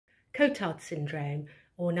Cotard syndrome,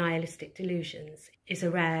 or nihilistic delusions, is a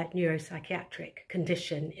rare neuropsychiatric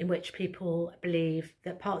condition in which people believe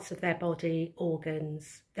that parts of their body,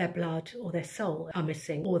 organs, their blood or their soul are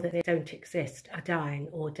missing, or that they don't exist, are dying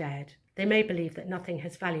or dead. They may believe that nothing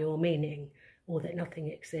has value or meaning, or that nothing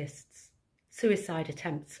exists. Suicide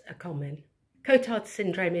attempts are common. Cotard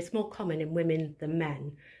syndrome is more common in women than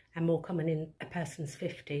men, and more common in a person's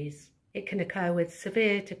 50s. It can occur with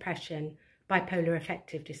severe depression, bipolar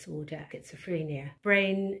affective disorder, schizophrenia,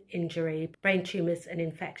 brain injury, brain tumours and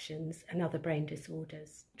infections, and other brain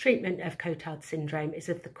disorders. Treatment of Cotard syndrome is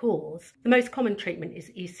of the cause. The most common treatment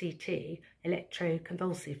is ECT,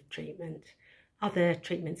 electroconvulsive treatment. Other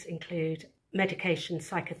treatments include medication,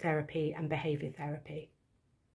 psychotherapy and behaviour therapy.